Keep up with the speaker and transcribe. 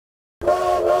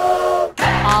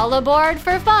All aboard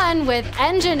for fun with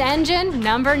Engine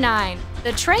number 9,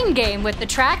 the train game with the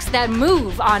tracks that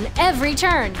move on every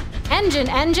turn.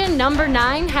 Engine number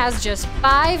 9 has just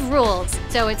 5 rules,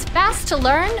 so it's fast to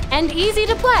learn and easy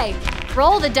to play.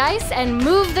 Roll the dice and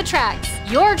move the tracks.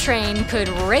 Your train could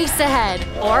race ahead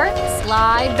or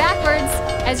slide backwards.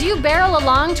 As you barrel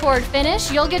along toward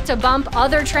finish, you'll get to bump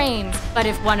other trains. But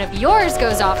if one of yours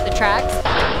goes off the tracks,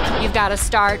 you've got to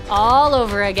start all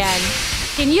over again.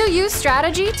 Can you use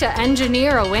strategy to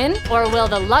engineer a win? Or will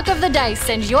the luck of the dice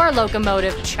send your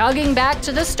locomotive chugging back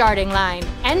to the starting line?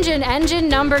 Engine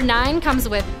number 9 comes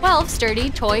with 12 sturdy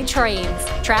toy trains,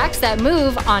 tracks that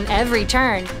move on every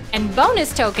turn, and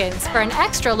bonus tokens for an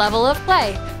extra level of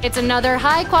play. It's another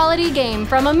high-quality game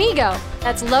from AMIGO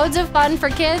that's loads of fun for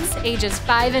kids ages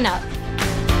 5 and up.